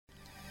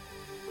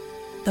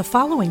The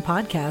following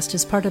podcast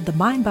is part of the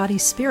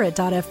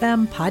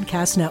MindBodySpirit.fm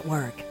podcast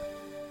network.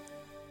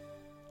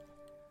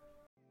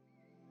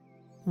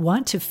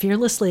 Want to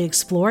fearlessly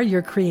explore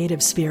your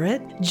creative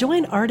spirit?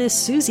 Join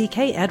artist Susie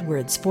K.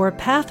 Edwards for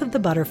Path of the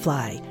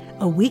Butterfly,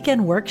 a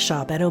weekend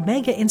workshop at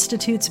Omega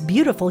Institute's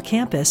beautiful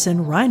campus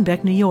in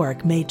Rhinebeck, New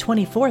York, May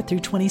 24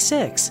 through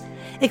 26.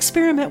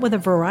 Experiment with a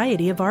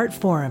variety of art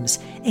forms,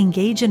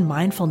 engage in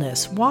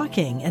mindfulness,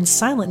 walking, and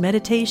silent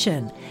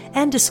meditation,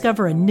 and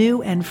discover a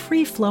new and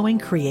free-flowing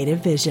creative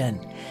vision.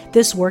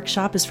 This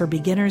workshop is for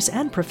beginners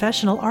and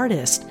professional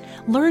artists.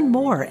 Learn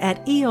more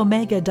at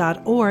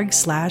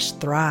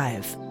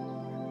eomega.org/thrive.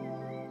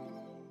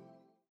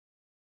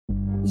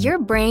 Your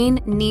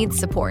brain needs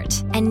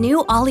support, and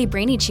new Ollie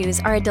Brainy Chews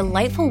are a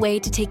delightful way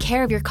to take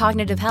care of your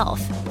cognitive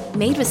health.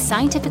 Made with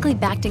scientifically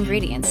backed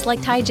ingredients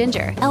like Thai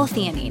ginger,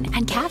 L-theanine,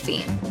 and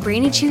caffeine,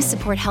 Brainy Chews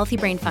support healthy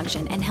brain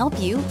function and help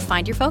you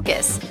find your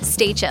focus,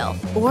 stay chill,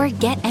 or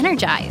get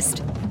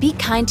energized. Be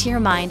kind to your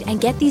mind and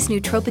get these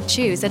nootropic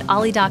chews at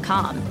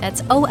ollie.com.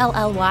 That's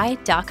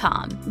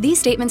OLLY.com. These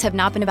statements have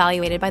not been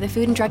evaluated by the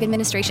Food and Drug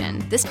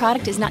Administration. This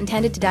product is not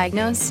intended to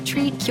diagnose,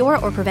 treat, cure,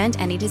 or prevent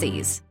any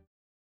disease.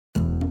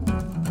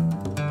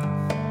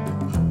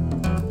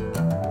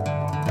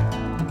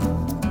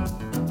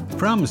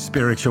 From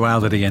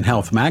Spirituality and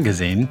Health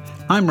magazine,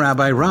 I'm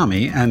Rabbi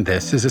Rami, and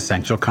this is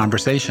Essential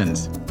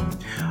Conversations.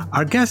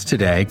 Our guest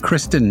today,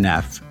 Kristin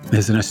Neff,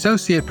 is an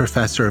associate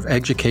professor of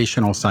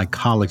educational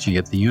psychology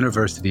at the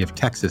University of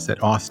Texas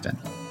at Austin.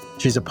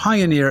 She's a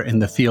pioneer in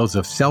the fields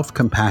of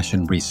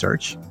self-compassion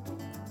research.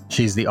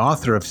 She's the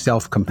author of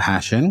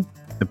Self-Compassion,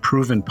 The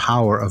Proven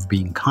Power of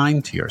Being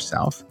Kind to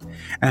Yourself,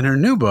 and her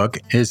new book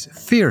is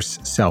Fierce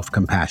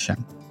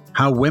Self-Compassion: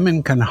 How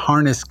Women Can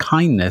Harness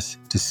Kindness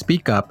to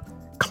Speak Up,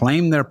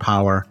 Claim Their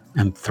Power,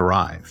 and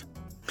Thrive.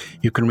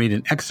 You can read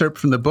an excerpt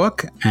from the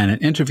book and an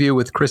interview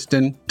with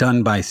Kristin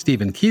done by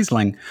Stephen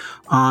Kiesling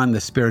on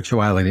the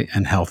Spirituality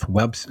and Health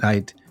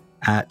website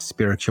at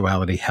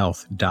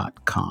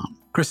spiritualityhealth.com.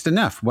 Kristin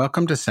Neff,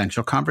 welcome to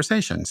Essential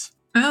Conversations.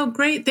 Oh,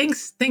 great.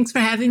 Thanks for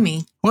having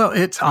me. Well,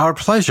 it's our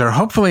pleasure.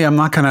 Hopefully, I'm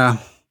not going to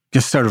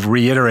just sort of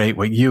reiterate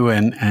what you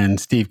and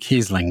Steve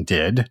Kiesling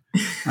did,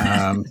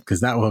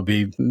 because that will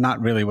be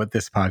not really what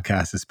this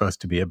podcast is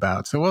supposed to be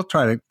about. So we'll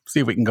try to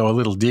see if we can go a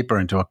little deeper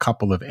into a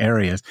couple of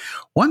areas.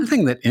 One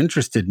thing that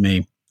interested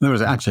me, there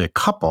was actually a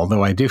couple,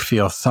 though I do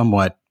feel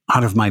somewhat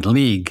out of my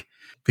league,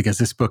 because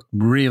this book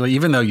really,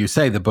 even though you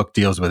say the book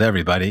deals with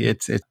everybody,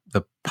 it's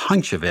the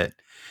punch of it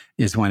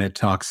is when it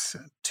talks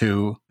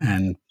to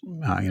and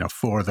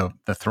for the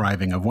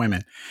thriving of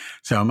women.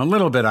 So I'm a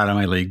little bit out of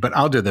my league, but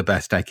I'll do the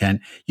best I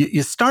can.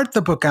 You start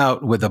the book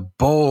out with a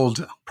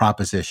bold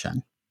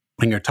proposition,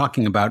 and you're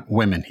talking about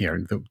women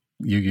here.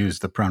 You use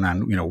the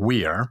pronoun,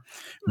 we are,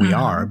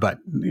 but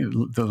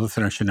the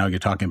listener should know you're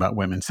talking about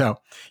women. So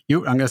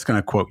I'm just going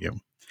to quote you.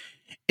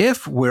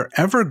 If we're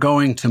ever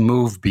going to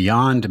move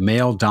beyond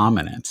male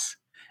dominance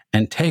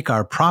and take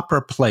our proper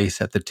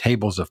place at the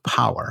tables of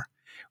power,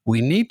 we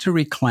need to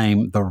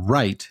reclaim the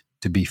right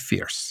to be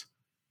fierce.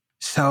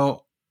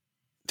 So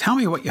tell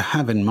me what you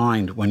have in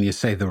mind when you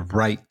say the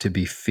right to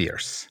be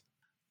fierce.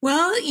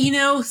 Well,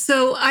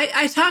 so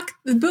I talk,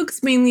 the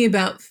book's mainly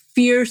about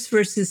fierce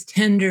versus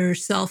tender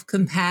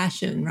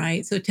self-compassion,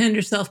 right? So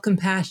tender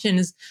self-compassion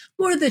is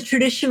more the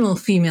traditional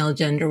female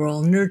gender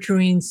role,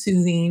 nurturing,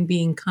 soothing,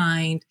 being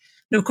kind.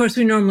 And of course,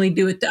 we normally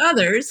do it to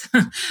others.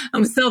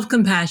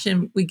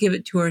 Self-compassion, we give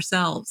it to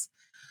ourselves.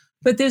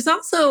 But there's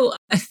also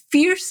a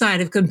fierce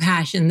side of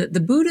compassion that the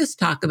Buddhists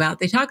talk about.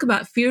 They talk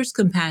about fierce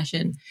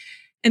compassion.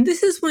 And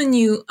this is when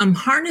you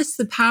harness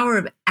the power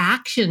of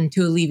action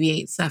to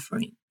alleviate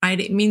suffering, right?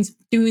 It means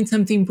doing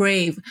something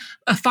brave.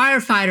 A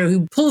firefighter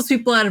who pulls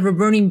people out of a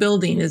burning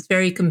building is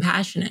very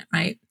compassionate,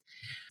 right?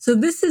 So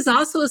this is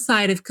also a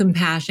side of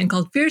compassion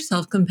called fierce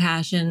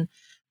self-compassion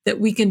that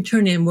we can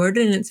turn inward.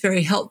 And it's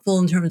very helpful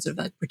in terms of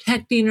like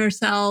protecting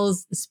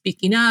ourselves,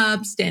 speaking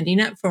up,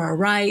 standing up for our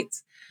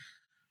rights.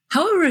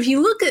 However, if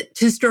you look at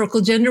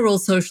historical gender role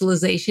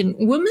socialization,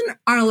 women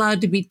are allowed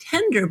to be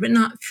tender, but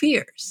not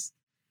fierce,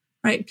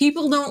 right?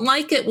 People don't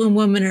like it when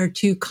women are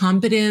too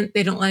competent.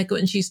 They don't like it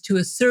when she's too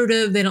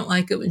assertive. They don't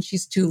like it when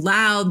she's too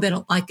loud. They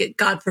don't like it,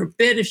 God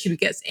forbid, if she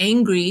gets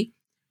angry,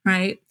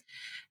 right?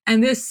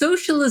 And this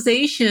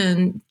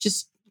socialization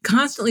just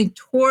constantly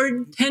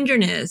toward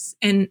tenderness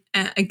and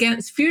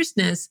against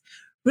fierceness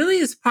really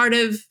is part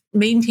of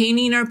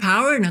maintaining our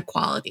power and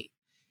equality.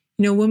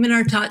 Women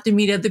are taught to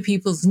meet other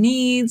people's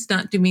needs,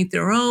 not to meet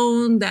their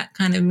own. That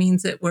kind of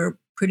means that we're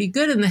pretty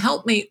good in the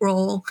helpmate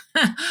role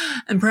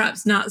and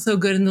perhaps not so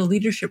good in the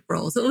leadership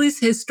roles, at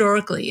least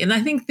historically. And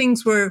I think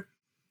things were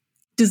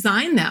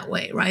designed that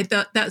way, right?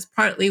 That's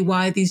partly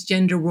why these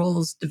gender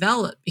roles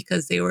developed,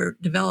 because they were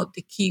developed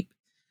to keep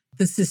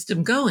the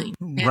system going.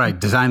 Right,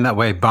 designed that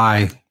way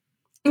by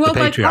the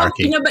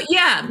patriarchy.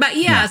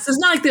 So it's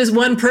not like there's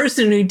one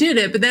person who did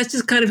it, but that's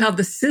just kind of how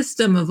the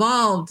system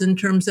evolved in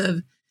terms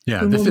of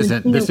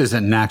this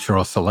isn't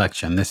natural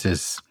selection. This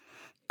is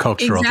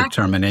cultural Exactly.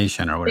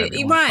 determination or whatever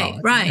you want to call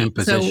it. Right.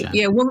 Imposition. So,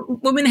 yeah,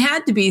 women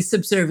had to be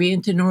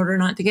subservient in order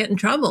not to get in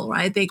trouble,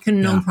 right? They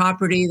couldn't own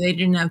property. They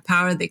didn't have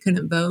power. They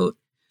couldn't vote.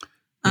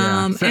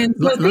 And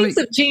so things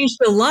have changed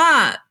a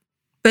lot,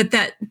 but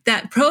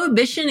that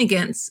prohibition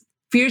against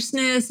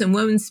fierceness and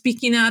women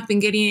speaking up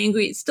and getting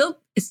angry, it's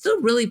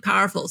still really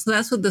powerful. So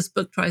that's what this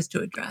book tries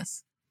to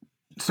address.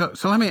 So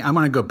I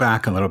want to go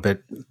back a little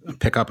bit,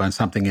 pick up on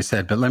something you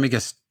said, but let me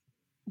just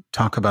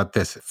talk about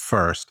this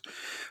first.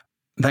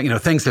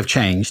 That, things have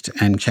changed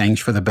and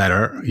changed for the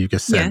better. You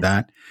just said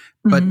that,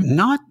 but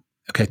not,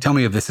 okay, tell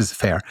me if this is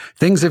fair.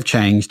 Things have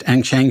changed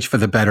and changed for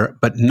the better,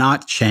 but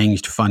not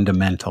changed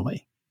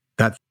fundamentally.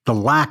 That the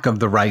lack of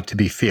the right to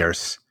be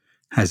fierce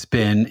has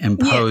been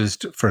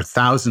imposed for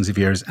thousands of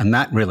years, and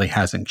that really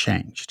hasn't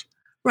changed.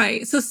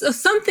 Right. So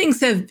some things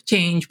have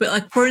changed, but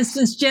like, for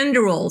instance,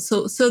 gender roles.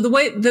 So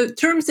the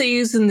terms they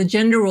use in the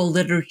gender role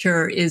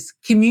literature is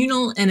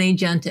communal and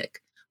agentic,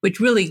 which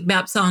really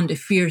maps onto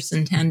fierce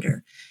and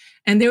tender.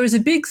 And there was a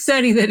big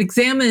study that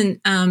examined,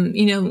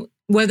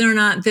 whether or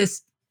not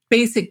this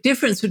basic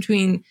difference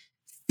between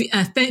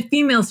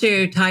female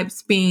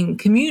stereotypes being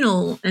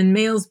communal and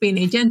males being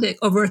agentic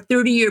over a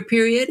 30-year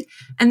period,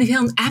 and they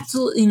found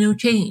absolutely no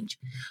change.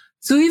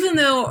 So even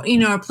though,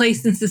 our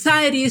place in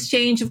society has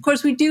changed, of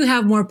course, we do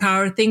have more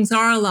power. Things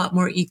are a lot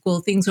more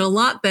equal. Things are a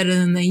lot better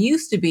than they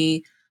used to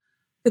be.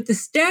 But the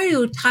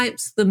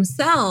stereotypes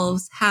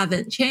themselves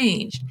haven't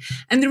changed.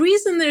 And the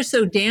reason they're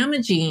so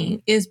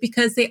damaging is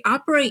because they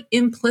operate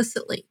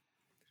implicitly,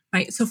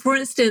 right? So for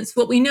instance,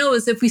 what we know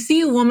is if we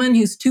see a woman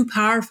who's too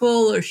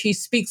powerful or she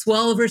speaks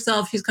well of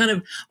herself, she's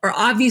or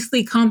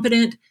obviously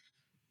competent,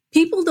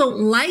 people don't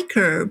like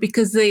her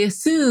because they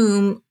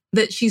assume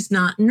that she's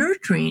not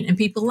nurturing, and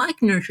people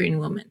like nurturing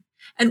women.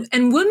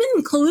 And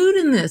women collude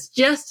in this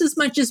just as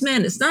much as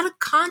men. It's not a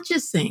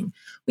conscious thing.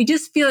 We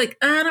just feel like,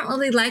 I don't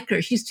really like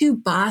her. She's too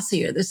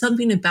bossy, or there's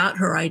something about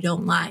her I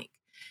don't like.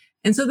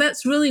 And so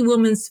that's really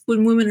when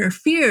women are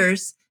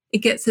fierce, it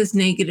gets this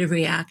negative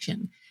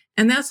reaction.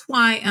 And that's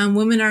why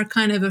women are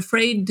kind of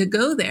afraid to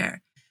go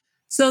there.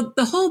 So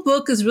the whole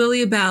book is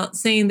really about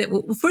saying that,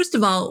 well, first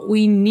of all,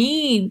 we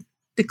need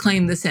to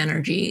claim this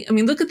energy. I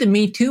mean, look at the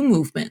Me Too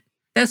movement.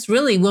 That's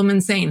really women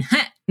saying,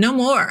 no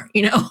more,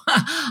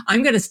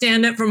 I'm going to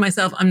stand up for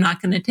myself. I'm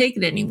not going to take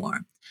it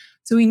anymore.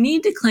 So we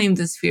need to claim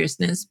this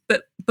fierceness,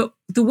 but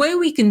the way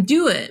we can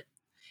do it,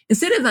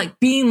 instead of like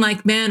being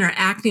like men or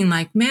acting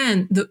like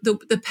men,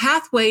 the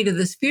pathway to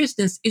this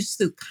fierceness is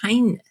through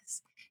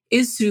kindness,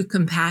 is through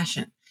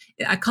compassion.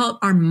 I call it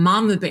our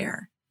mama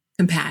bear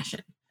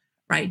compassion,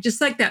 right?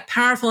 Just like that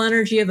powerful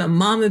energy of a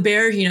mama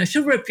bear,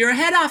 she'll rip your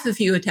head off if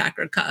you attack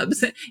her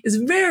cubs. It's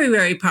very,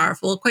 very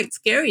powerful, quite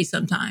scary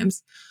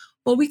sometimes.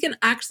 Well, we can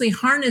actually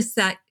harness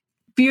that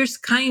fierce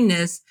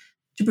kindness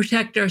to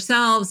protect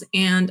ourselves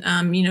and,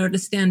 to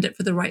stand up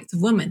for the rights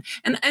of women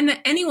and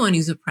anyone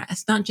who's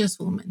oppressed, not just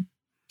women.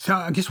 So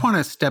I just want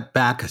to step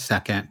back a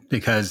second,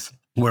 because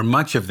where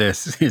much of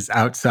this is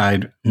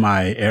outside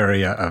my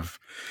area of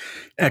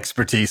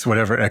expertise,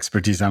 whatever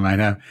expertise I might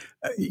have,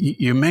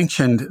 you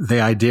mentioned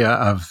the idea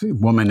of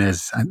woman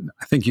as,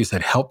 I think you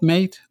said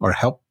helpmate or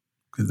help.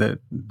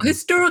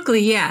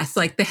 Historically, yes,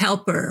 like the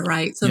helper,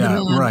 right? So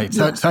right.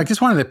 So I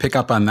just wanted to pick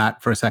up on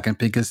that for a second,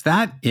 because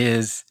that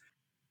is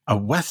a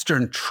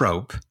Western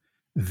trope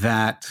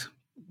that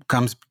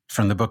comes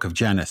from the book of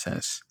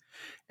Genesis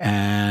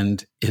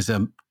and is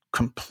a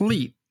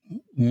complete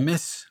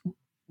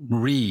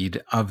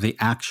misread of the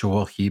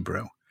actual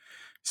Hebrew.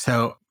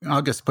 So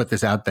I'll just put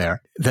this out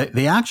there.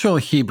 The actual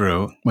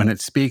Hebrew, when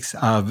it speaks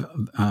of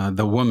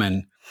the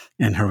woman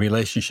and her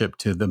relationship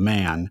to the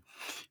man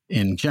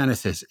in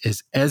Genesis,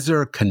 is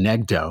Ezer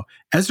Kenegdo.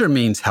 Ezer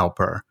means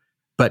helper,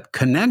 but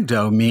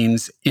Kenegdo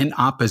means in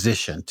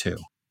opposition to.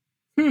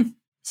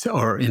 So,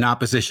 or in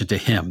opposition to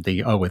him.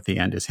 The O at the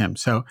end is him.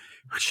 So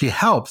she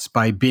helps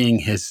by being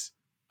his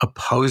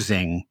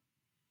opposing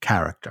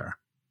character.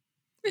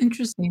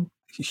 Interesting.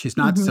 She's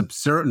not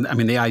subservient. I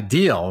mean, the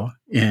ideal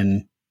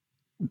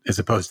as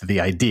opposed to the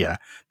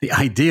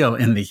ideal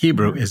in the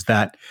Hebrew is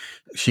that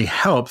she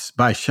helps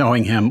by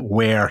showing him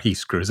where he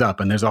screws up.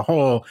 And there's a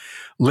whole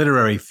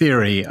literary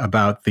theory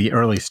about the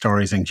early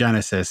stories in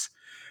Genesis,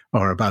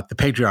 or about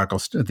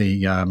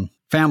the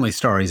family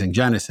stories in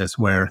Genesis,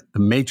 where the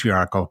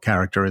matriarchal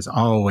character is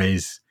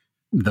always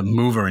the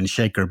mover and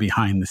shaker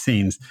behind the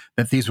scenes,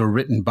 that these were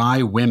written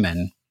by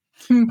women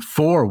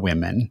for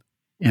women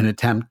in an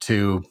attempt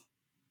to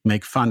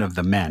make fun of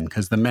the men,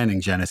 because the men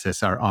in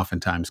Genesis are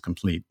oftentimes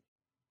complete,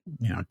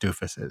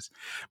 doofuses.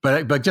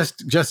 But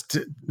just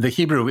the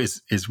Hebrew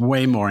is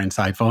way more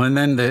insightful. And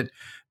then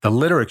the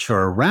literature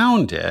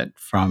around it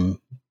from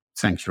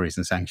centuries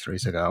and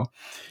centuries ago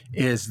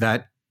is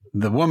that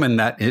the woman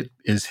that it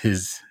is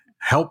his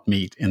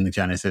helpmeet in the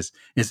Genesis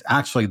is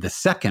actually the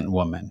second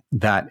woman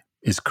that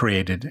is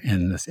created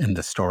in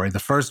the story. The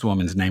first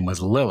woman's name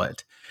was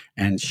Lilith,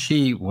 and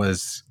she and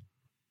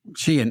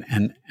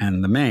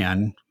the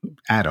man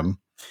Adam,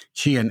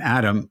 she and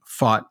Adam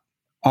fought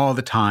all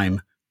the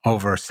time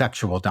over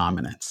sexual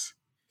dominance.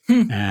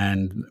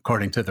 And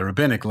according to the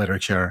rabbinic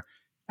literature,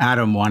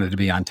 Adam wanted to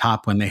be on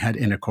top when they had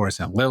intercourse,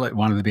 and Lilith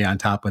wanted to be on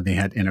top when they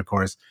had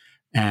intercourse.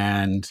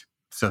 And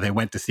so they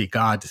went to see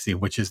God to see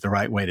which is the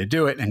right way to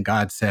do it. And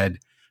God said,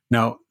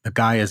 no, the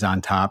guy is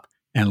on top.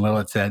 And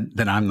Lilith said,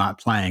 then I'm not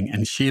playing.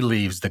 And she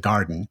leaves the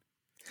garden.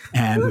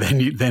 And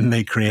then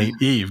they create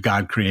Eve.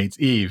 God creates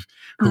Eve,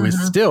 who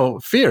is still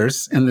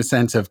fierce in the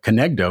sense of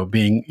Kenegdo,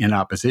 being in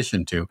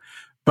opposition to,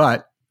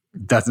 but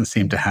doesn't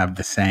seem to have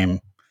the same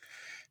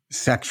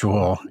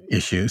sexual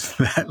issues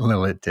that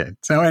Lilith did.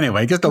 So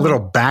anyway, just a little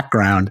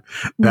background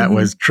that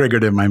was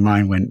triggered in my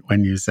mind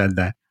when you said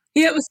that.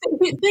 Yeah, it was,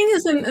 the thing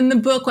is, in the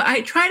book,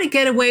 I try to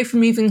get away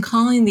from even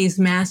calling these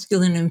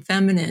masculine and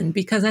feminine,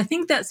 because I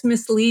think that's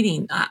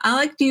misleading. I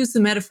like to use the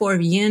metaphor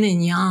of yin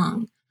and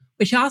yang,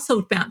 which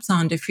also maps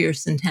onto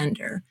fierce and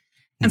tender.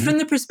 And from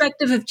the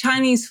perspective of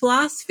Chinese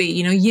philosophy,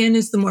 yin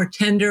is the more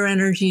tender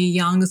energy,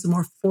 yang is the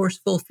more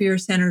forceful,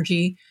 fierce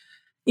energy.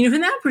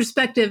 From that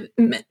perspective,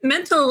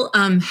 mental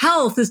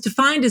health is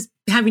defined as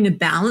having a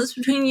balance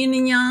between yin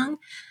and yang.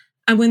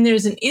 And when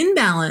there's an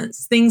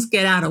imbalance, things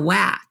get out of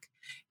whack.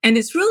 And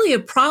it's really a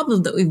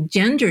problem that we've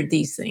gendered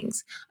these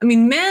things. I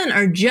mean, men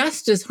are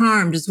just as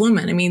harmed as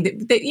women. I mean,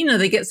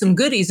 they get some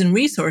goodies and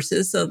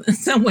resources, so in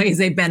some ways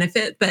they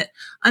benefit. But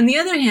on the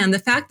other hand, the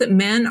fact that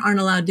men aren't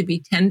allowed to be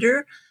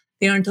tender,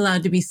 they aren't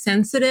allowed to be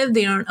sensitive,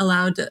 they aren't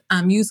allowed to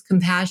use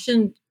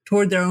compassion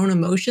toward their own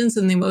emotions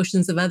and the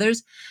emotions of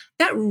others,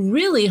 that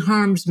really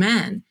harms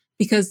men,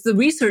 because the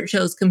research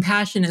shows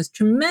compassion is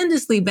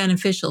tremendously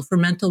beneficial for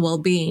mental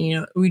well-being.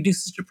 It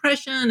reduces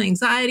depression,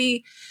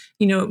 anxiety,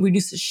 it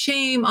reduces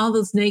shame, all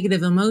those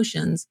negative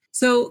emotions.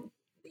 So,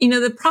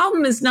 the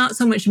problem is not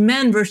so much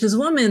men versus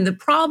women. The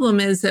problem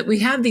is that we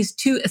have these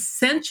two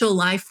essential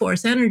life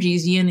force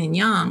energies, yin and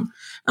yang,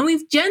 and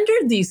we've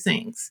gendered these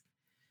things.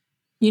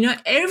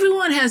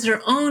 Everyone has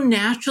their own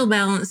natural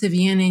balance of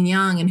yin and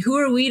yang. And who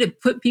are we to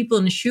put people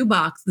in a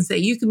shoebox and say,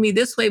 you can be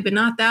this way, but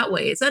not that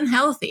way? It's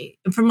unhealthy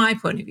from my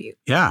point of view.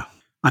 Yeah.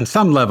 On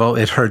some level,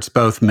 it hurts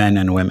both men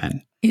and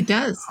women. It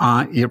does.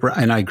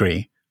 And I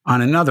agree.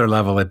 On another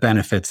level, it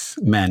benefits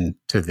men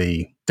to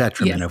the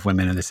detriment of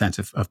women in the sense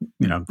of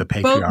the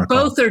patriarchal.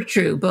 Both are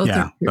true.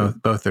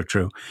 Both are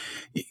true.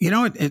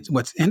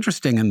 What's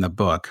interesting in the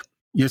book,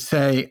 you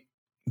say,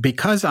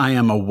 because I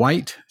am a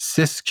white,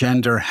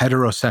 cisgender,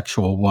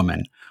 heterosexual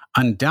woman,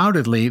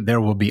 undoubtedly there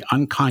will be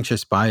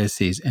unconscious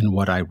biases in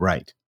what I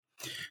write.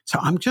 So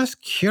I'm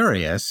just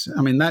curious.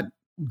 I mean,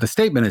 the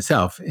statement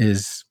itself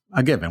is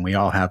a given. We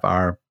all have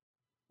our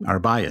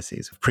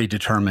biases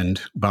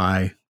predetermined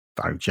by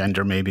our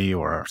gender, maybe,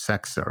 or our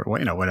sex, or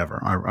whatever,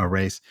 our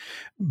race.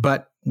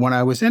 But what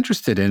I was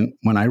interested in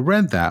when I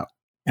read that,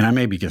 and I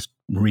may be just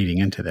reading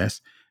into this,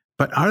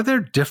 but are there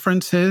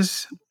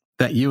differences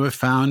that you have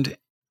found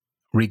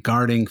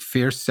regarding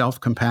fierce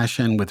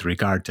self-compassion with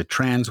regard to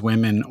trans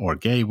women or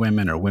gay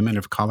women or women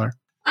of color?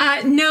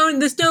 No,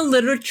 there's no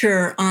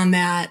literature on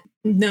that.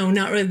 No,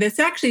 not really. There's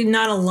actually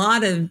not a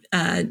lot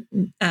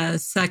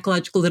of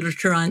psychological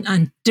literature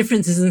on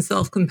differences in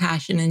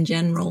self-compassion in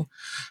general.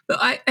 But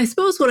I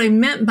suppose what I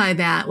meant by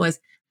that was,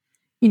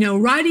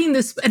 writing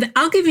this, and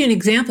I'll give you an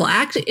example.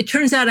 Actually, it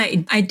turns out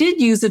I did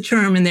use a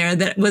term in there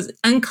that was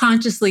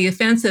unconsciously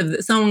offensive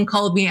that someone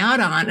called me out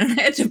on, and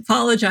I had to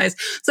apologize.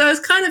 So I was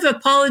kind of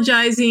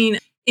apologizing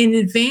in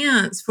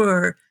advance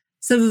for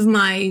some of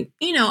my,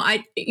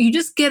 you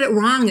just get it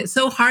wrong. It's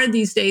so hard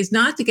these days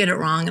not to get it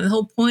wrong. And the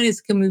whole point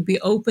is, can we be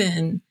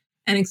open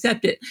and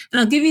accept it? And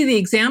I'll give you the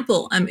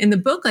example. In the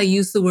book, I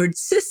use the word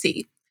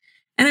sissy.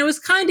 And I was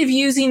kind of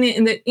using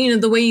it in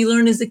the way you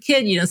learn as a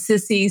kid,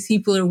 sissies,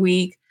 people are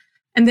weak.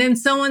 And then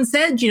someone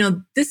said,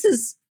 this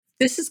is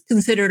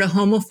considered a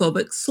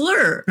homophobic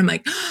slur. And I'm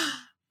like,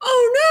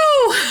 oh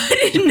no,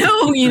 I didn't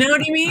know, you know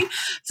what I mean?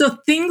 So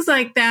things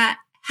like that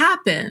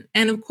happen.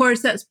 And of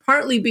course, that's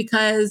partly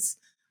because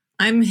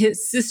I'm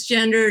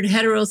cisgendered,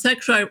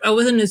 heterosexual. I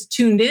wasn't as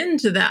tuned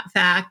into that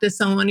fact as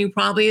someone who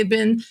probably had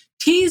been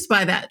teased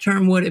by that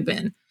term would have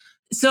been.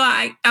 So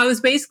I was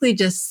basically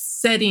just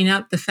setting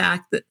up the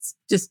fact that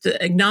just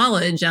to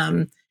acknowledge,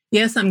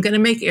 yes, I'm going to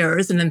make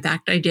errors. And in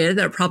fact, I did.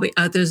 There are probably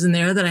others in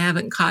there that I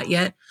haven't caught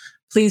yet.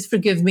 Please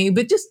forgive me.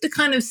 But just to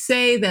kind of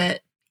say that,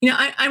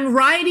 I'm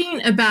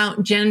writing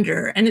about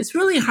gender, and it's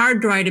really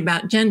hard to write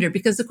about gender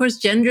because, of course,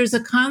 gender is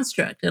a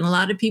construct, and a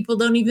lot of people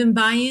don't even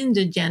buy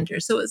into gender.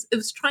 So it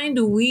was trying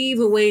to weave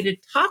a way to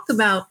talk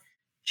about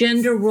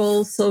gender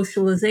role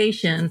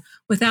socialization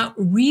without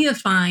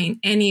reifying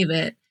any of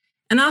it,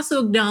 and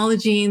also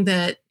acknowledging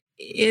that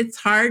it's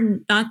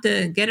hard not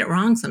to get it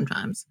wrong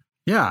sometimes.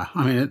 Yeah,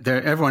 I mean,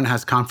 everyone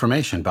has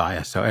confirmation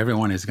bias, so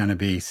everyone is going to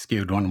be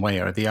skewed one way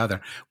or the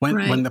other.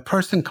 When the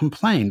person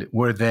complained,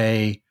 were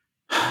they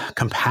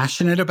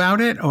compassionate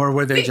about it, or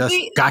were they just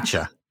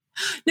gotcha?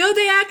 No,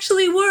 they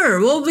actually were.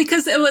 Well,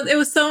 because it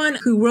was someone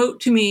who wrote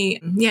to me,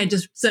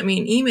 just sent me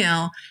an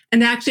email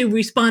and actually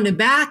responded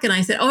back. And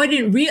I said, I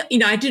didn't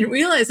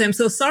realize, I'm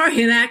so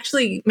sorry. And I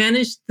actually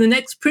managed the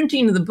next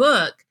printing of the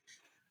book.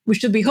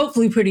 which will be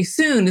hopefully pretty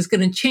soon, is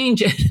going to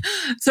change it.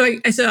 So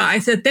I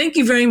said, thank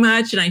you very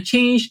much. And I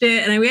changed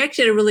it. And we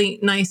actually had a really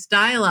nice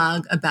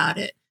dialogue about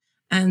it.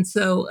 And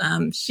so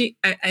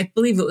I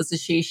believe it was a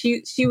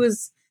she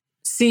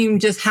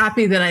seemed just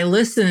happy that I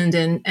listened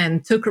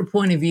and took her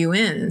point of view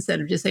in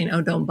instead of just saying,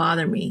 oh, don't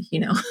bother me,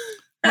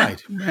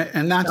 Right.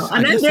 And that's,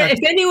 if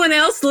anyone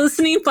else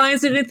listening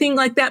finds anything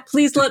like that,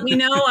 please let me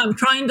know. I'm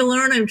trying to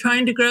learn. I'm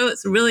trying to grow.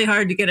 It's really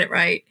hard to get it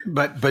right.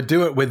 But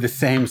do it with the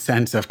same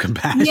sense of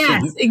compassion.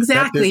 Yes,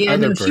 exactly.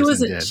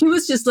 She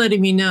was just letting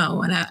me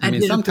know. And I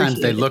mean, sometimes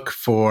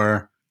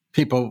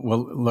people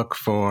will look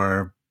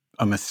for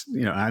I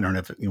don't know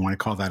if you want to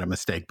call that a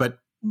mistake, but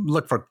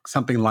look for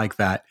something like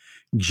that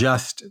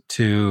just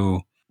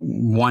to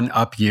one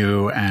up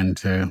you and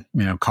to,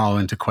 call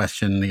into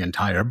question the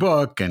entire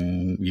book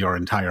and your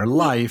entire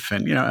life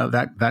and,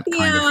 that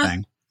kind of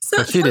thing.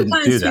 But she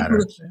didn't do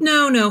that.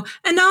 No.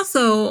 And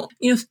also,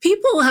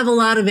 people have a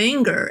lot of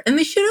anger and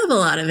they should have a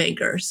lot of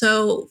anger.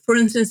 So for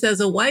instance, as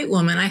a white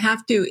woman, I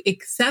have to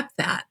accept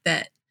that,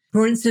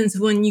 for instance,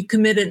 when you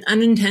commit an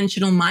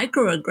unintentional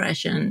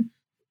microaggression,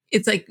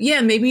 it's like,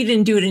 yeah, maybe you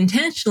didn't do it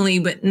intentionally,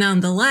 but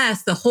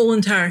nonetheless, the whole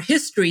entire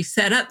history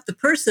set up the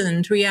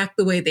person to react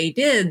the way they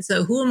did.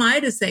 So who am I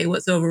to say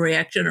what's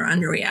overreaction or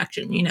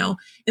underreaction?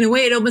 In a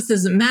way, it almost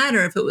doesn't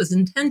matter if it was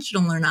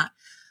intentional or not.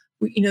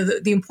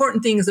 The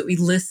important thing is that we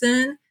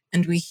listen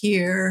and we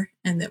hear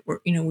and that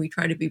we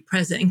try to be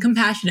present and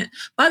compassionate,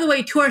 by the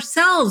way, to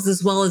ourselves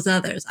as well as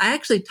others. I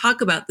actually talk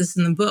about this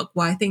in the book,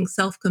 why I think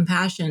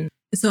self-compassion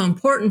is so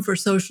important for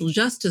social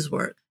justice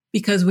work.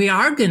 Because we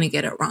are going to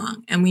get it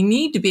wrong. And we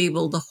need to be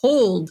able to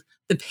hold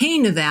the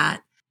pain of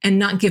that and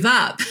not give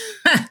up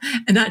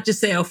and not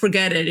just say, oh,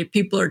 forget it. If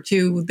people are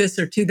too this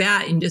or too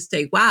that, and just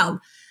say, wow,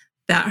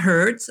 that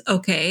hurts.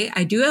 Okay,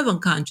 I do have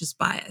unconscious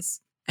bias.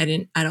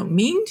 I don't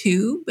mean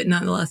to, but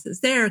nonetheless,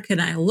 it's there.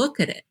 Can I look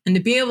at it? And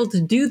to be able to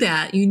do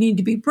that, you need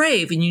to be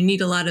brave and you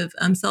need a lot of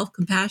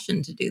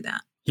self-compassion to do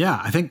that.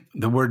 Yeah, I think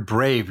the word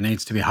brave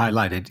needs to be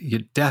highlighted. You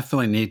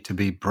definitely need to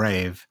be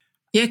brave.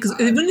 Yeah, because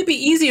wouldn't it be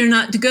easier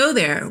not to go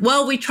there?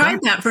 Well, we tried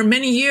that for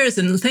many years,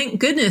 and thank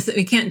goodness that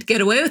we can't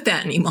get away with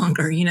that any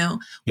longer,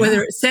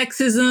 whether it's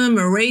sexism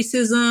or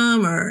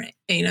racism or,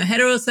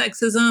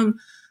 heterosexism.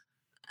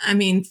 I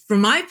mean, from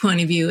my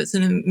point of view, it's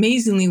an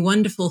amazingly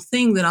wonderful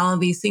thing that all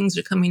of these things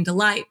are coming to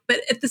light.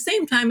 But at the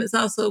same time, it's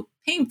also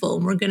painful.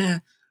 And we're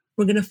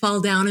gonna fall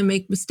down and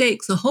make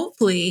mistakes. So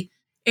hopefully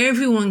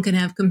everyone can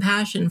have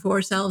compassion for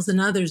ourselves and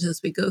others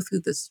as we go through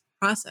this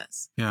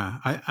process. Yeah,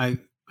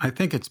 I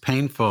think it's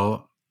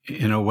painful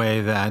in a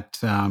way that,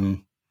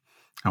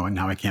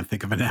 now I can't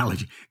think of an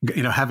analogy.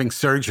 Having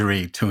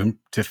surgery to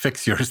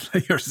fix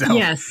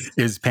yourself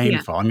is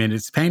painful. Yeah. I mean,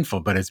 it's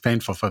painful, but it's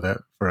painful for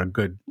a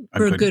good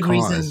cause.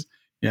 Reason.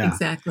 Yeah,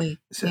 exactly.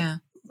 So, yeah.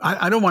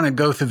 I don't want to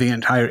go through the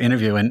entire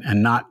interview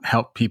and not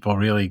help people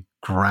really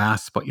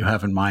grasp what you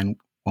have in mind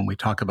when we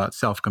talk about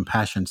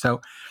self-compassion.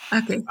 So,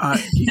 okay,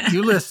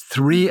 you list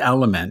 3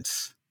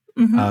 elements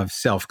of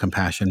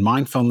self-compassion: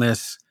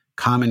 mindfulness,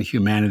 common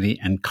humanity,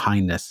 and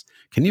kindness.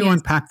 Can you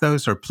unpack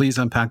those, or please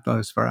unpack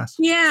those for us?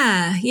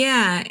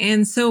 Yeah.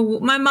 And so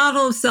my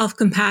model of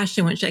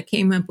self-compassion, which I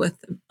came up with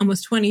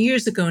almost 20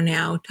 years ago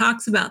now,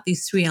 talks about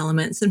these 3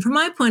 elements. And from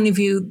my point of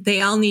view,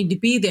 they all need to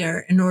be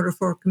there in order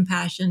for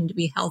compassion to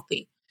be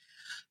healthy.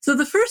 So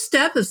the first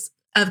step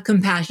of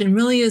compassion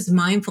really is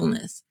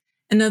mindfulness.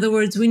 In other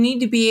words, we need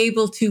to be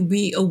able to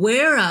be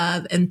aware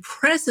of and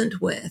present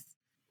with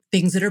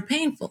things that are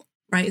painful.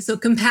 Right. So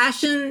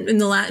compassion in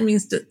the Latin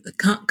means to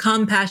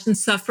compassion,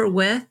 suffer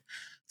with.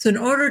 So in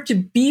order to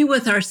be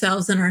with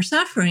ourselves and our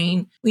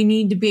suffering, we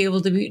need to be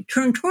able to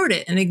turn toward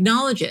it and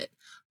acknowledge it.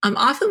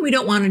 Often we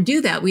don't want to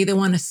do that. We either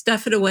want to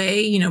stuff it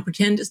away,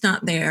 pretend it's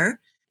not there.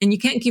 And you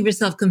can't give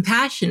yourself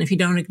compassion if you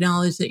don't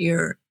acknowledge that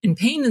you're in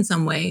pain in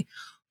some way.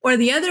 Or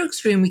the other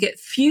extreme, we get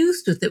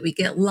fused with it. We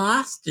get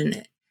lost in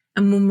it.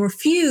 And when we're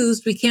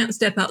fused, we can't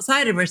step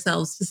outside of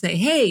ourselves to say,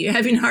 hey, you're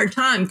having a hard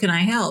time. Can I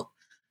help?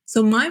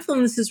 So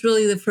mindfulness is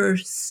really the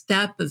first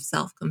step of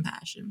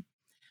self-compassion.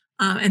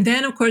 And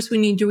then, of course, we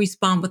need to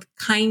respond with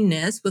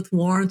kindness, with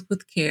warmth,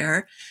 with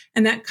care.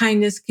 And that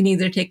kindness can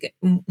either take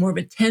more of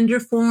a tender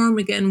form,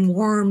 again,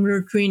 warm,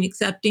 nurturing,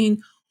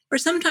 accepting, or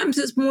sometimes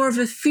it's more of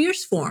a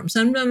fierce form.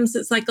 Sometimes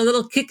it's like a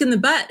little kick in the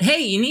butt. Hey,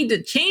 you need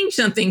to change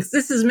something because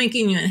this is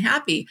making you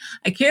unhappy.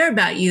 I care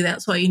about you.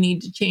 That's why you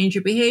need to change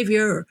your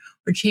behavior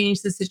or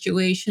change the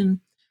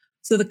situation.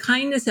 So the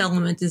kindness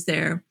element is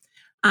there.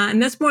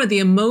 And that's more the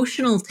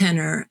emotional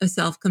tenor of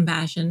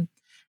self-compassion.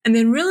 And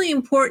then really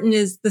important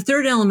is the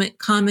third element,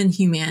 common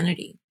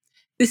humanity.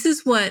 This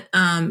is what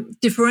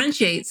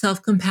differentiates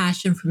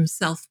self-compassion from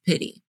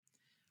self-pity,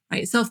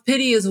 right?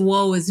 Self-pity is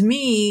woe is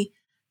me.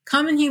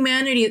 Common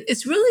humanity,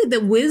 it's really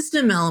the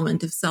wisdom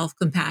element of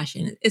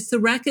self-compassion. It's the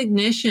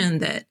recognition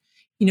that,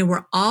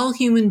 we're all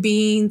human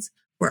beings.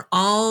 We're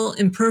all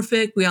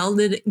imperfect. We all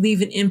live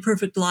an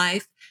imperfect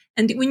life.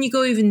 And when you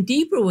go even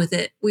deeper with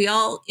it, we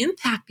all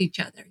impact each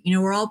other.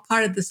 We're all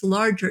part of this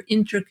larger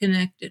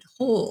interconnected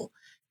whole.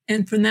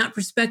 And from that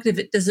perspective,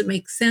 it doesn't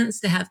make sense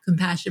to have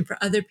compassion for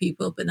other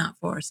people, but not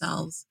for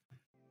ourselves.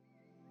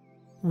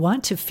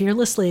 Want to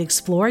fearlessly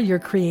explore your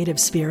creative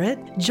spirit?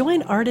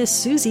 Join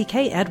artist Susie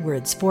K.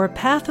 Edwards for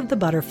Path of the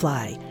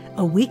Butterfly,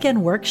 a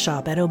weekend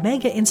workshop at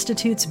Omega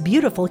Institute's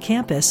beautiful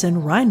campus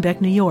in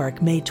Rhinebeck, New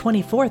York, May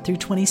 24th through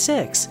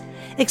 26.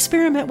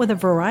 Experiment with a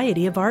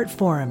variety of art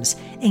forms,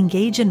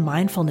 engage in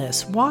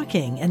mindfulness,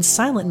 walking, and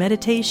silent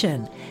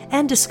meditation,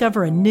 and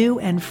discover a new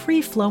and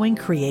free-flowing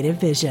creative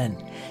vision.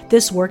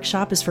 This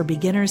workshop is for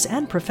beginners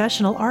and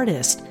professional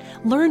artists.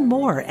 Learn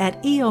more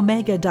at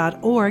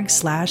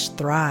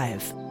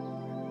eomega.org/thrive.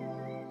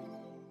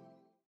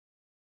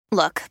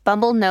 Look,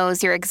 Bumble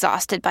knows you're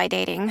exhausted by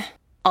dating.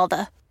 All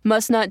the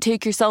must not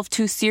take yourself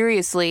too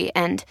seriously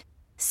and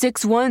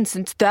 6'1"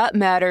 since that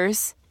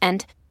matters.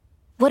 And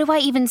what do I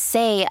even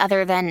say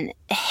other than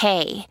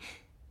hey?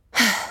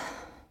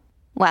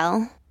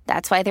 Well,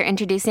 that's why they're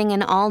introducing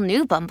an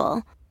all-new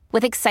Bumble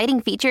with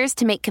exciting features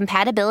to make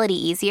compatibility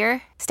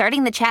easier,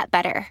 starting the chat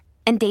better,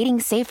 and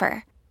dating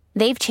safer.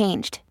 They've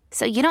changed,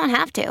 so you don't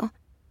have to.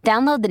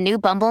 Download the new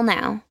Bumble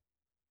now.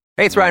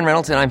 Hey, it's Ryan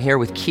Reynolds, and I'm here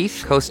with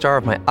Keith, co-star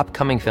of my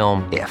upcoming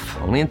film, If,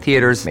 only in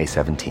theaters May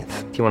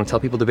 17th. Do you want to tell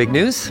people the big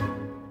news?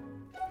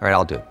 All right,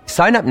 I'll do it.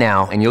 Sign up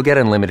now and you'll get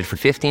unlimited for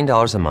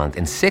 $15 a month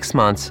and 6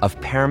 months of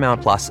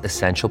Paramount Plus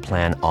Essential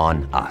Plan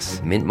on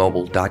us.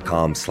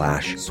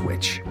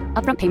 MintMobile.com/switch.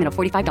 Upfront payment of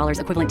 $45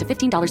 equivalent to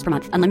 $15 per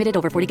month. Unlimited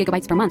over 40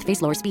 gigabytes per month.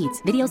 Face lower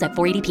speeds. Videos at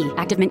 480p.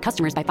 Active Mint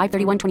customers by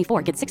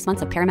 531.24 get 6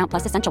 months of Paramount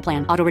Plus Essential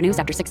Plan. Auto renews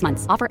after 6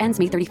 months. Offer ends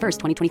May 31st,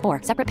 2024.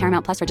 Separate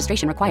Paramount Plus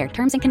registration required.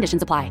 Terms and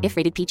conditions apply if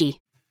rated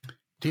PG.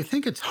 Do you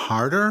think it's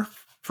harder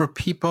for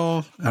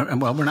people,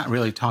 well, we're not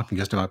really talking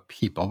just about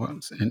people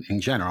in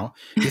general.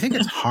 Do you think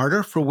it's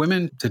harder for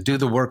women to do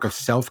the work of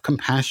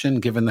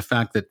self-compassion, given the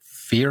fact that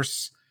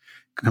fierce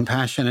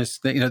compassion is,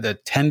 the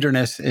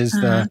tenderness is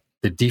the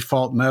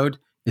default mode?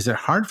 Is it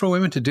hard for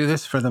women to do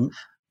this for them,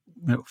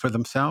 for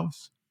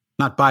themselves?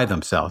 Not by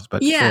themselves,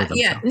 but for themselves.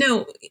 Yeah,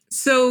 no.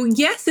 So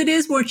yes, it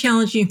is more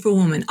challenging for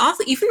women.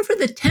 Also, even for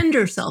the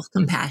tender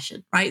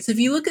self-compassion, right? So if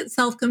you look at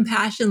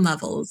self-compassion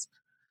levels,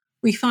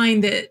 we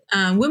find that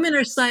women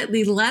are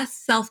slightly less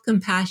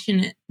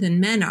self-compassionate than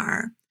men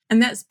are. And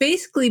that's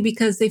basically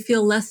because they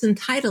feel less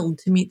entitled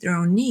to meet their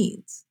own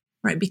needs,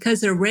 right?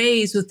 Because they're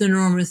raised with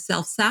enormous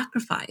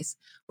self-sacrifice.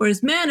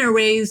 Whereas men are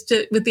raised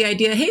with the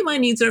idea, hey, my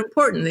needs are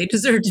important. They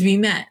deserve to be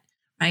met,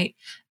 right?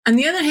 On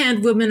the other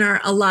hand, women are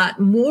a lot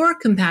more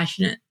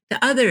compassionate to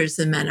others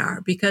than men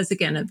are because,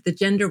 again, of the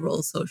gender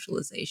role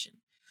socialization.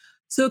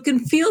 So it can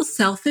feel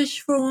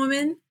selfish for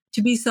women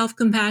to be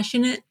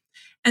self-compassionate.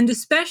 And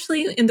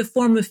especially in the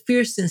form of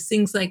fierceness,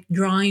 things like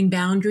drawing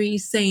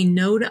boundaries, saying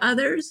no to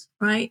others,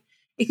 right?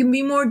 It can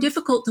be more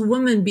difficult to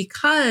women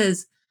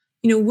because,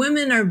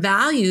 women are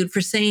valued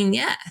for saying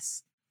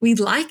yes. We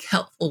like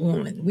helpful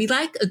women. We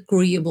like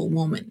agreeable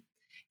women.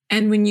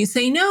 And when you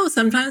say no,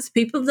 sometimes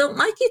people don't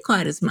like you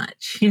quite as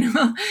much,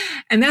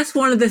 And that's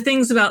one of the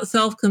things about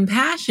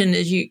self-compassion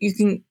is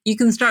you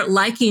can start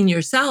liking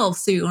yourself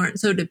so you aren't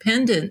so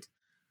dependent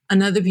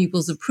on other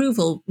people's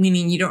approval,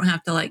 meaning you don't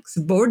have to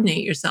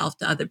subordinate yourself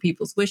to other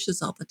people's wishes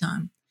all the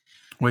time.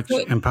 Which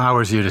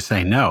empowers you to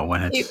say no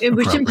when it's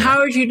Which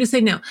empowers you to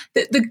say no.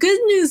 The good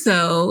news,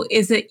 though,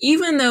 is that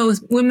even though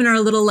women are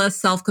a little less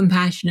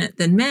self-compassionate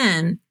than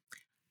men,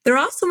 they're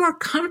also more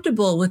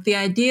comfortable with the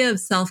idea of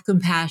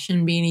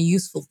self-compassion being a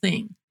useful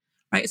thing,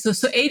 right? So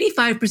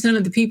 85%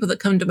 of the people that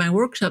come to my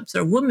workshops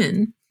are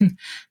women.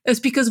 That's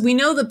because we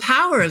know the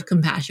power of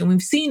compassion.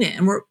 We've seen it,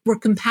 and we're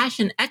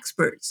compassion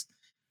experts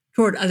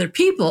toward other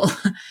people.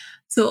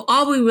 So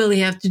all we really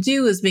have to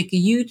do is make a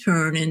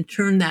U-turn and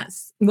turn that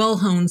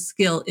well-honed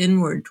skill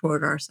inward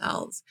toward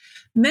ourselves.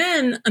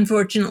 Men,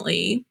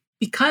 unfortunately,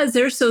 because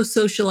they're so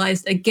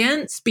socialized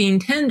against being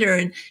tender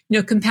and,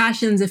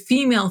 compassion's a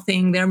female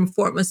thing,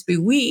 therefore it must be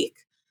weak.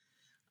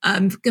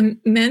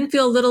 Men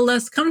feel a little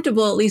less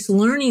comfortable, at least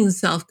learning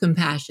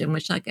self-compassion,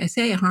 which, like I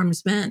say,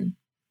 harms men.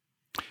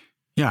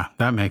 Yeah,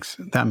 that makes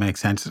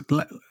sense.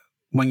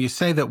 When you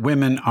say that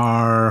women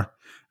are,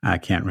 I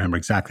can't remember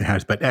exactly how it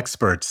is, but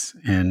experts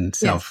in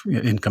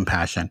in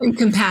compassion. In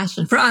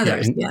compassion for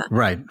others,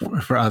 Right,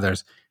 for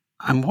others.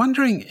 I'm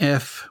wondering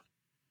if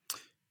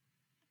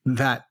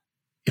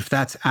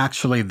that's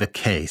actually the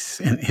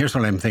case. And here's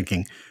what I'm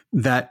thinking,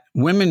 that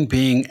women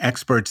being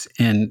experts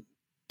in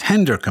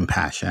tender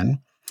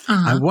compassion,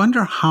 I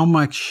wonder how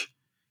much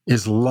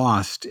is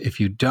lost if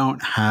you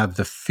don't have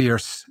the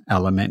fierce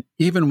element,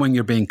 even when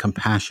you're being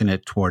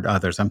compassionate toward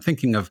others. I'm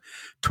thinking of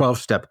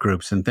 12-step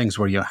groups and things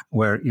where you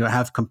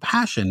have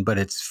compassion, but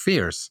it's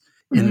fierce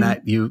in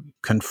that you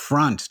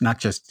confront not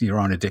just your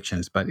own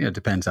addictions, but it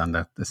depends on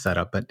the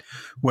setup, but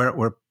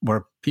where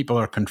people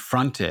are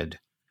confronted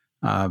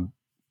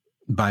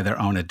by their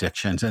own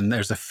addictions, and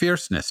there's a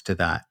fierceness to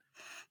that.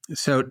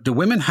 So do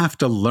women have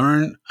to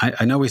learn?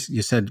 I know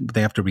you said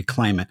they have to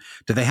reclaim it.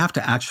 Do they have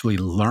to actually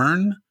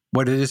learn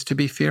what it is to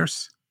be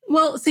fierce?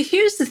 Well, so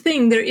here's the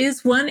thing. There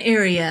is one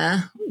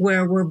area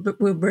where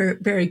we're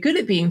very good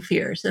at being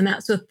fierce, and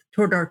that's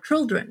toward our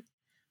children.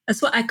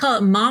 That's what I call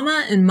it,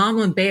 mama and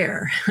mama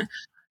bear.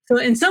 So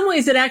in some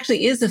ways, it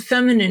actually is a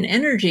feminine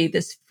energy,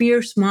 this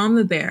fierce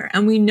mama bear.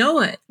 And we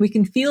know it. We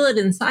can feel it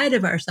inside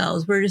of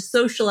ourselves. We're just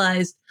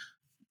socialized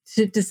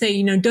to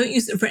say, don't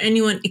use it for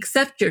anyone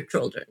except your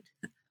children.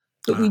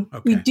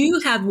 But we do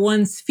have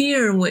one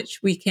sphere in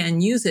which we can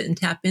use it and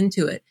tap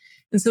into it.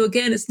 And so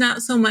again, it's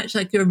not so much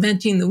like you're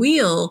inventing the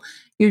wheel.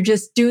 You're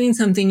just doing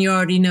something you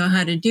already know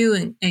how to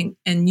do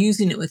and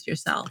using it with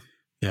yourself.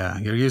 Yeah,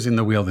 you're using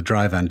the wheel to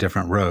drive on a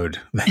different road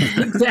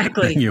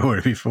exactly than you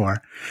were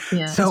before.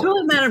 Yeah, so, it's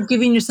really a matter of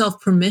giving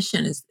yourself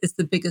permission is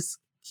the biggest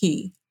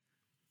key.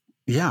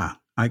 Yeah,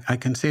 I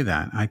can see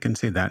that. I can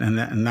see that.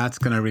 And that's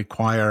going to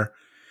require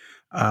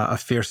a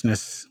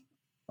fierceness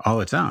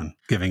all its own,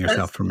 giving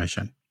yourself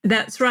permission.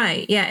 That's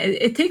right. Yeah,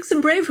 it takes some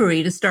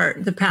bravery to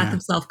start the path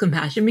of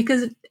self-compassion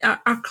because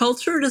our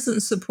culture doesn't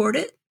support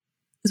it,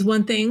 is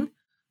one thing.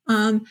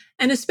 And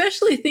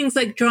especially things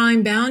like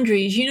drawing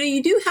boundaries.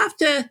 You do have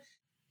to,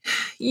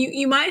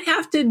 you might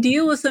have to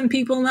deal with some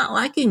people not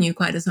liking you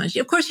quite as much.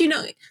 Of course,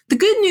 the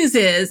good news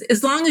is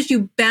as long as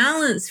you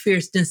balance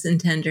fierceness and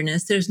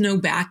tenderness, there's no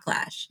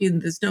backlash.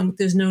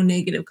 There's no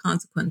negative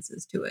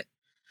consequences to it.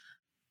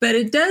 But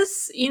it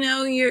does,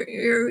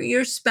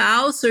 your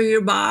spouse or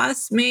your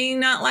boss may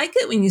not like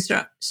it when you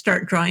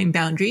start drawing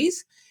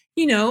boundaries.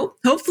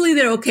 Hopefully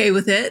they're okay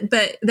with it.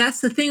 But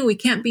that's the thing. We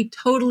can't be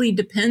totally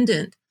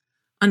dependent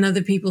on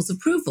other people's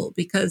approval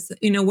because,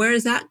 where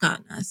has that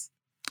gotten us?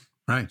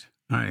 Right.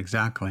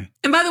 Exactly.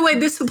 And by the way,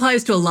 this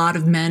applies to a lot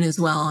of men as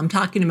well. I'm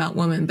talking about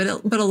women, but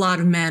a lot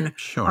of men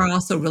are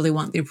also really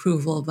want the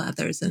approval of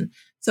others. And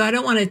so I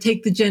don't want to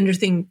take the gender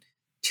thing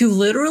too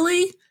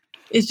literally.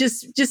 It's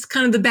just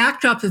kind of the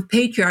backdrop of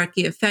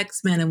patriarchy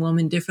affects men and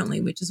women differently,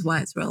 which is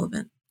why it's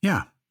relevant.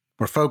 Yeah.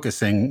 We're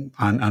focusing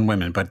on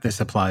women, but this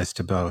applies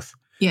to both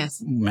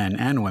men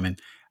and women.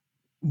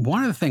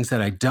 One of the things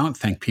that I don't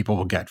think people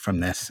will get from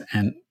this,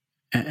 and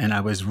I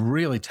was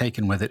really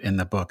taken with it in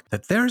the book,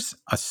 that there's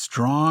a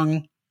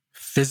strong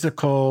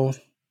physical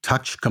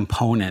touch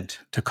component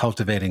to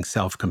cultivating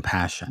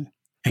self-compassion.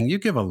 And you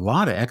give a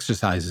lot of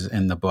exercises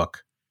in the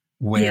book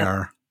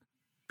where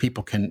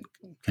people can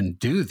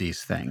do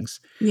these things.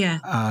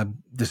 Yeah.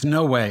 There's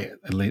no way,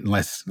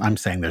 unless I'm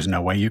saying there's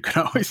no way, you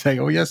can always say,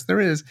 oh, yes, there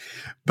is.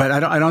 But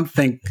I don't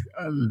think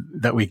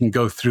that we can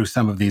go through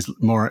some of these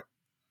more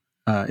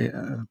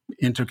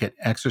intricate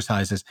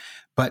exercises.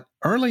 But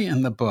early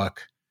in the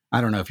book, I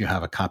don't know if you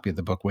have a copy of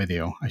the book with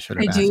you. I should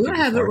have asked you. I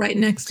have it right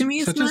next to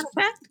me, as a matter of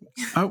fact.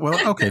 Oh,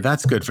 well, okay,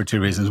 that's good for two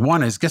reasons.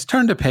 One is just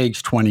turn to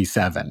page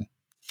 27.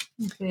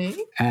 Okay.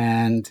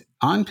 And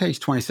on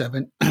page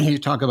 27, you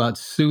talk about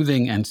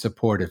soothing and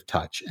supportive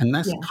touch. And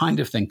this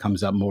kind of thing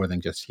comes up more than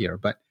just here.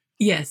 But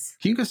yes,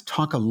 can you just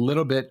talk a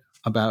little bit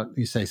about,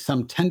 you say,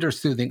 some tender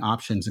soothing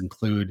options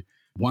include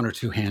one or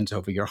two hands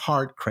over your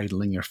heart,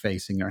 cradling your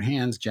face in your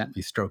hands,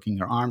 gently stroking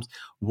your arms.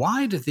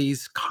 Why do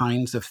these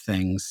kinds of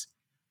things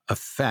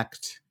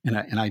affect, and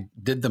I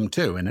did them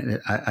too, and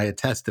I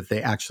attest that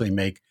they actually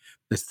make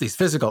these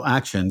physical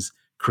actions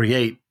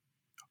create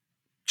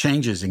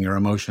changes in your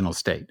emotional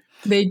state?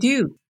 They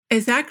do.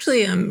 It's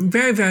actually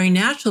very, very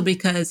natural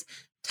because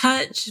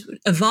touch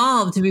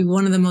evolved to be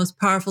one of the most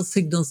powerful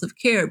signals of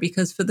care,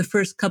 because for the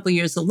first couple of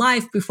years of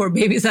life, before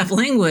babies have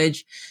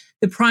language,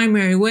 the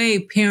primary way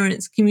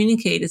parents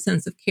communicate a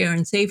sense of care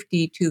and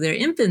safety to their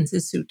infants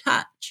is through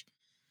touch.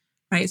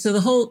 Right. So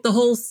the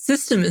whole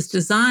system is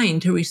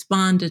designed to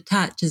respond to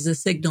touch as a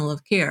signal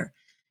of care.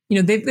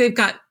 They've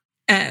got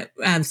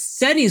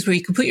studies where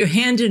you can put your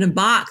hand in a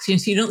box, so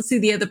you don't see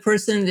the other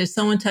person. There's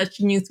someone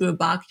touching you through a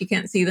box. You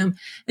can't see them.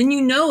 And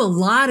a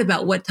lot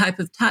about what type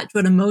of touch,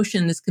 what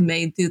emotion is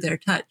conveyed through their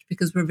touch,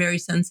 because we're very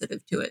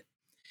sensitive to it.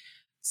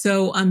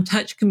 So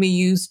touch can be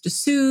used to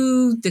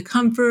soothe, to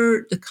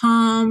comfort, to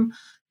calm.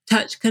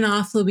 Touch can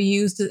also be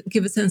used to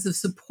give a sense of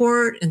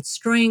support and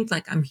strength,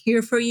 like I'm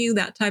here for you,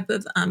 that type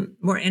of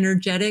more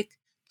energetic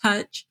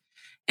touch.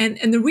 And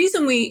the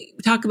reason we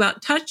talk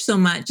about touch so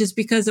much is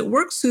because it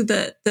works through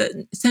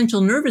the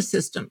central nervous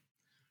system,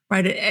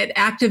 right? It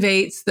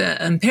activates the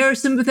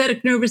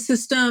parasympathetic nervous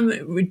system,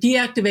 it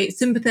deactivates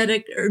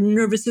sympathetic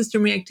nervous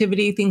system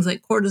reactivity, things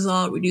like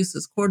cortisol, it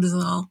reduces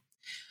cortisol.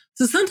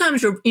 So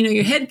sometimes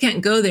your head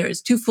can't go there.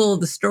 It's too full of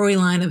the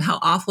storyline of how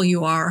awful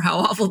you are, how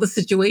awful the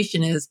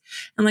situation is.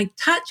 And like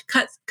touch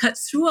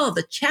cuts through all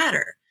the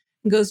chatter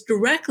and goes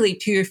directly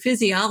to your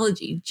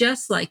physiology,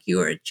 just like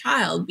you are a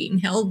child being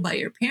held by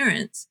your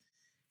parents.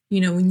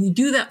 When you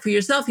do that for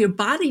yourself, your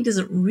body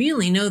doesn't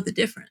really know the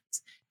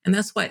difference. And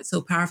that's why it's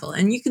so powerful.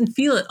 And you can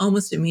feel it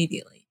almost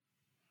immediately.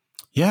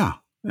 Yeah.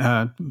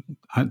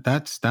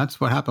 That's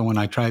what happened when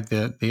I tried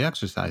the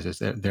exercises.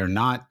 They're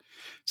not,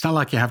 it's not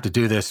like you have to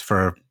do this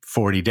for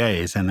 40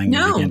 days and then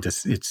you begin to,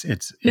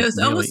 it's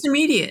really, almost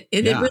immediate.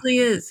 It really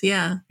is.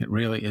 Yeah. It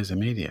really is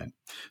immediate.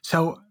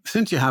 So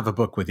since you have a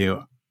book with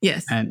you,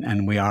 yes,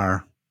 and we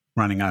are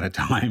running out of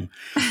time,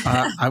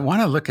 I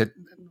want to look at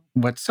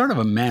what's sort of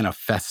a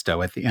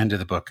manifesto at the end of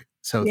the book.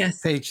 So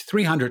page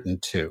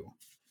 302.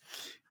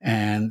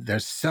 And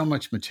there's so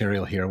much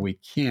material here. We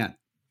can't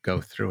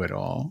go through it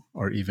all,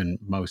 or even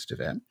most of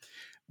it.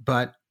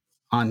 But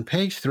on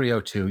page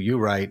 302, you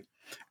write,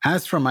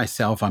 "As for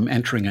myself, I'm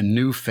entering a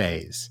new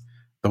phase,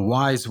 the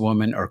wise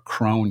woman or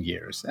crone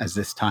years, as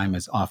this time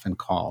is often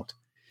called."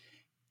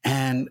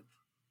 And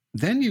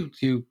then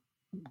you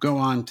go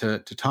on to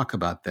talk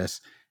about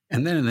this.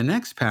 And then in the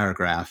next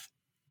paragraph,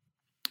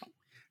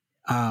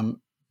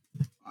 I'm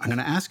going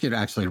to ask you to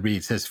actually read.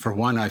 It says, "For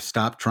one, I've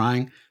stopped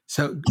trying."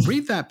 So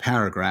read that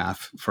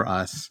paragraph for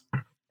us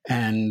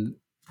and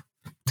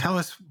tell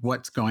us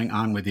what's going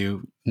on with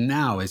you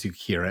now as you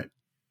hear it,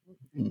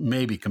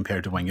 maybe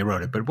compared to when you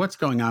wrote it, but what's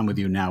going on with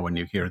you now when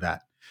you hear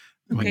that?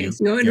 Okay,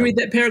 so you want to read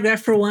that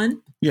paragraph for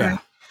one? Yeah. Right.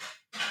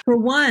 "For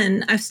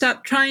one, I've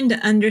stopped trying to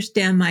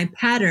understand my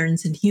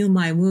patterns and heal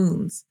my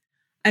wounds.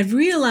 I've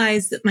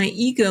realized that my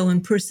ego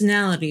and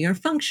personality are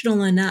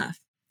functional enough.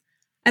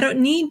 I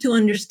don't need to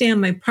understand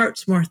my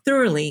parts more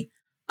thoroughly,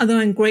 although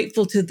I'm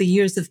grateful to the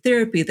years of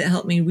therapy that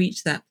helped me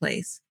reach that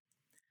place.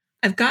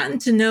 I've gotten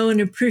to know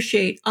and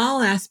appreciate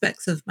all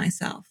aspects of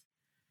myself.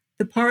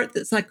 The part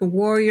that's like a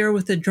warrior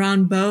with a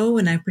drawn bow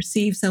and I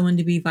perceive someone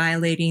to be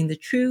violating the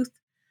truth.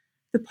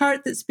 The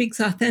part that speaks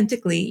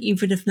authentically,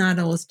 even if not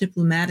always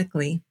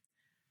diplomatically.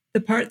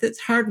 The part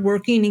that's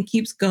hardworking and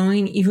keeps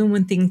going even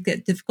when things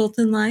get difficult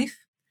in life.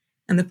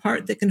 And the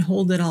part that can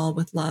hold it all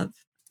with love."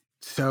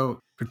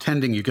 So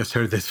pretending you just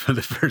heard this for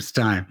the first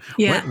time,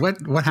 Yeah.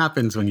 what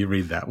happens when you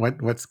read that?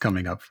 What's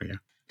coming up for you?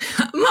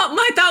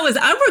 My thought was,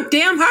 I worked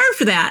damn hard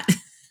for that.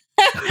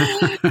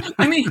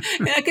 I mean,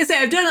 like I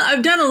said,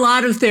 I've done a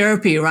lot of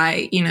therapy,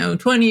 right?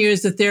 20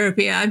 years of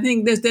therapy. I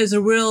think there's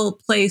a real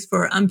place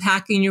for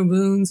unpacking your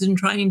wounds and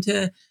trying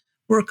to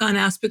work on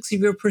aspects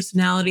of your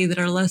personality that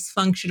are less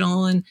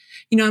functional. And,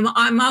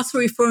 I'm also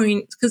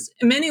referring, because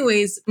in many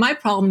ways, my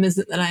problem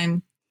isn't that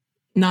I'm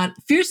not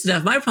fierce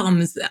enough. My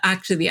problem is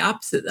actually the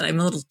opposite, that I'm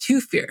a little too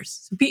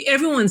fierce.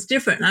 Everyone's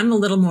different. I'm a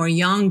little more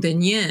yang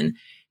than yin.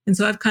 And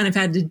so I've kind of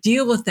had to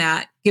deal with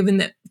that, given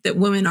that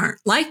women aren't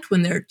liked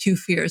when they're too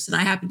fierce. And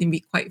I happen to be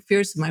quite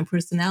fierce in my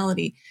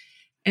personality.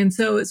 And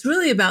so it's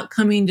really about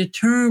coming to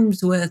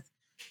terms with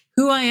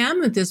who I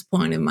am at this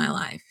point in my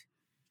life.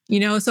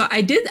 So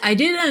I did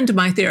end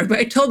my therapy.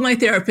 I told my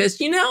therapist,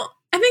 I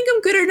think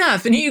I'm good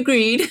enough. And he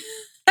agreed.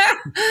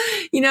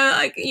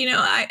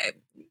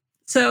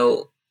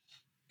 So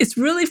it's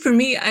really, for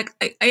me, I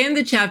end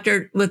the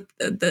chapter with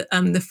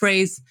the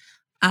phrase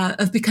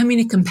of becoming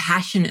a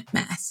compassionate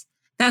mess.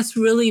 That's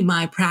really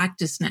my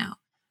practice now.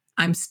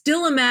 I'm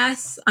still a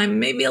mess. I'm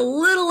maybe a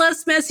little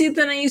less messy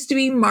than I used to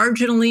be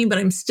marginally, but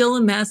I'm still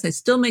a mess. I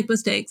still make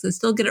mistakes. I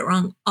still get it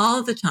wrong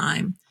all the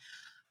time.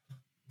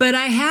 But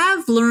I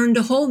have learned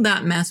to hold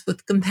that mess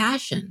with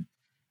compassion.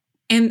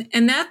 And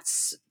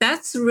that's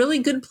a really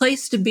good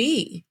place to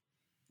be.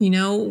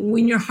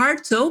 When your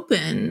heart's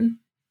open,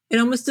 it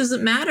almost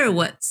doesn't matter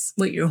what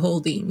you're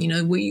holding.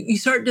 You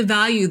start to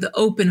value the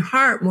open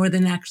heart more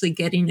than actually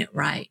getting it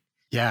right.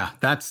 Yeah,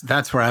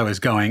 that's where I was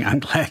going. I'm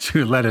glad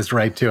you led us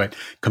right to it.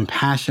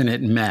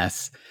 Compassionate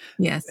mess.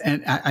 Yes.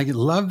 And I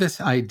love this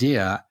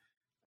idea.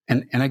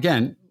 And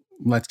again,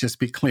 let's just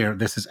be clear.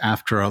 This is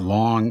after a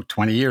long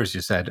 20 years,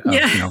 you said, of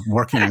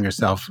working on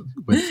yourself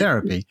with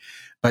therapy.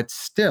 But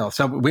still,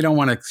 so we don't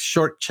want to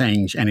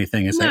shortchange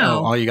anything and say,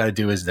 all you got to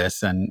do is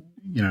this. And,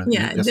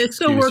 there's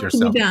still work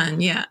to be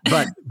done. Yeah.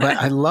 But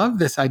I love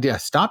this idea.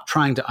 Stop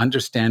trying to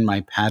understand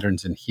my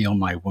patterns and heal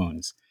my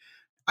wounds.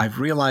 I've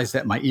realized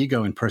that my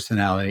ego and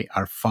personality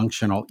are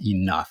functional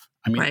enough.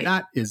 I mean,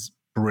 That is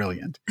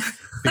brilliant,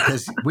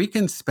 because we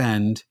can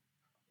spend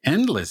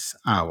endless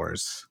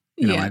hours.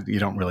 You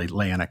don't really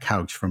lay on a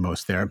couch for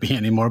most therapy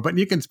anymore, but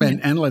you can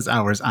spend endless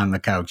hours on the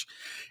couch.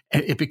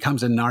 And it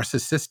becomes a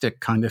narcissistic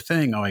kind of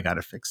thing. Oh, I got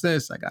to fix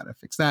this. I got to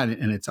fix that.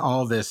 And it's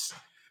all this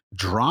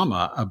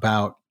drama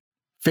about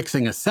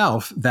fixing a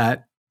self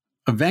that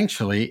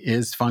eventually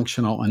is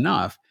functional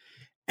enough.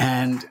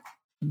 And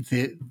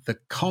the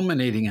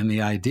culminating in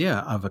the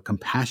idea of a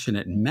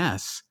compassionate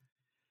mess,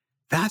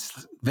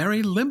 that's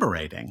very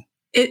liberating.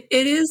 It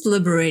is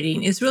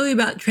liberating. It's really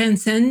about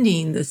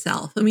transcending the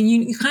self. I mean,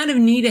 you kind of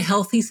need a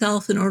healthy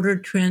self in order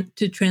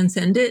to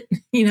transcend it.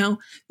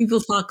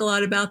 People talk a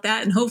lot about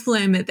that. And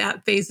hopefully I'm at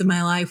that phase of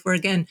my life where,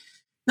 again,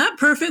 not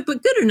perfect,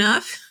 but good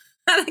enough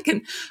that I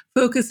can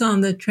focus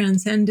on the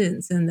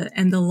transcendence and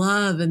the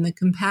love and the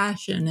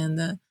compassion and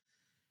the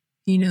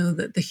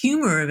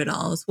humor of it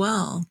all as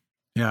well.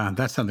 Yeah,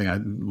 that's something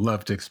I'd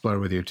love to explore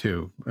with you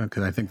too,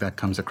 because I think that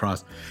comes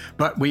across.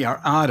 But we are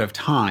out of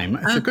time.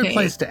 It's a good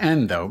place to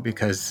end, though,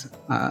 because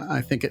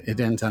I think it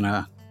ends on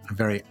a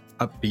very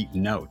upbeat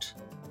note.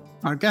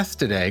 Our guest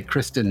today,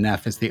 Kristin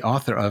Neff, is the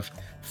author of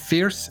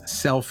Fierce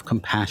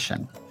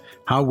Self-Compassion: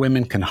 How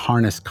Women Can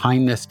Harness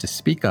Kindness to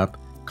Speak Up,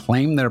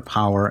 Claim Their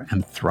Power,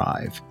 and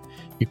Thrive.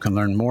 You can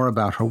learn more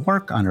about her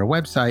work on her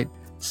website,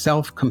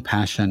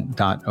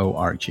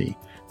 selfcompassion.org.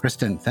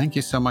 Kristin, thank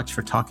you so much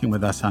for talking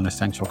with us on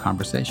Essential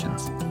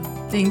Conversations.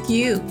 Thank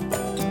you.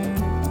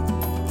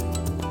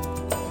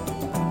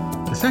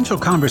 Essential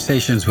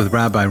Conversations with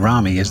Rabbi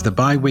Rami is the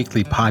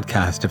bi-weekly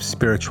podcast of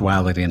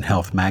Spirituality and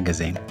Health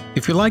magazine.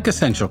 If you like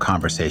Essential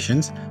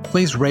Conversations,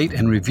 please rate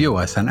and review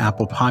us on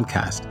Apple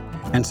Podcast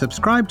and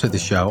subscribe to the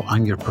show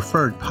on your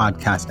preferred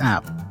podcast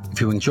app. If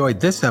you enjoyed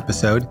this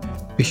episode,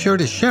 be sure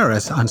to share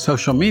us on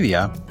social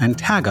media and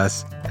tag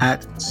us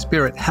at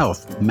Spirit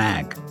Health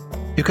Mag.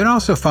 You can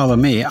also follow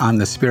me on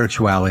the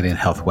Spirituality and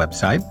Health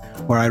website,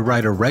 where I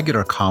write a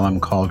regular column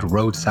called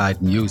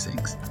Roadside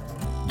Musings.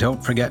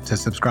 Don't forget to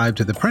subscribe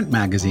to the print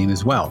magazine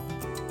as well.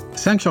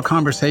 Essential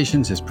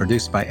Conversations is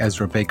produced by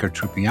Ezra Baker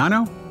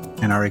Trupiano,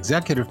 and our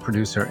executive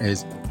producer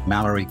is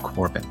Mallory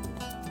Corbin.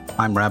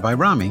 I'm Rabbi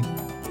Rami.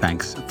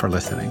 Thanks for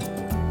listening.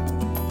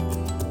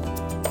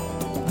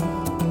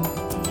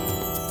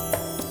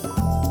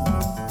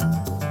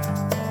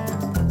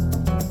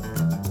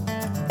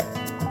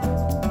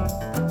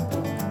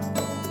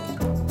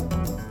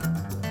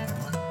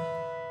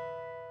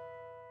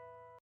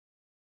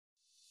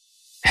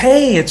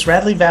 Hey, it's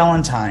Radley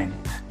Valentine.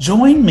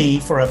 Join me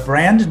for a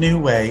brand new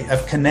way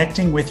of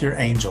connecting with your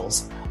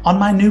angels on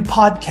my new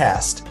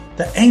podcast,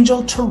 The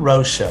Angel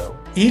Tarot Show.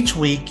 Each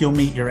week, you'll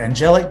meet your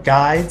angelic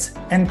guides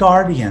and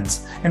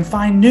guardians and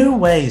find new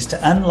ways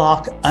to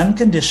unlock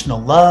unconditional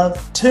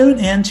love, tune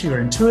into your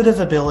intuitive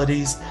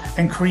abilities,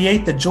 and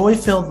create the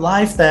joy-filled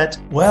life that,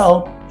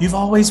 well, you've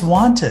always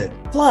wanted.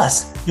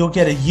 Plus, you'll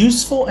get a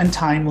useful and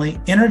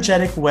timely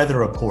energetic weather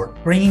report,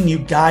 bringing you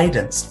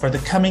guidance for the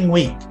coming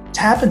week.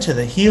 Tap into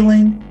the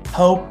healing,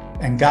 hope,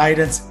 and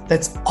guidance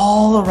that's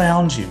all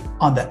around you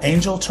on the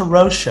Angel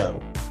Tarot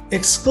Show,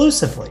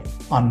 exclusively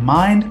on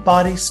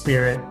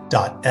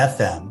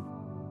mindbodyspirit.fm.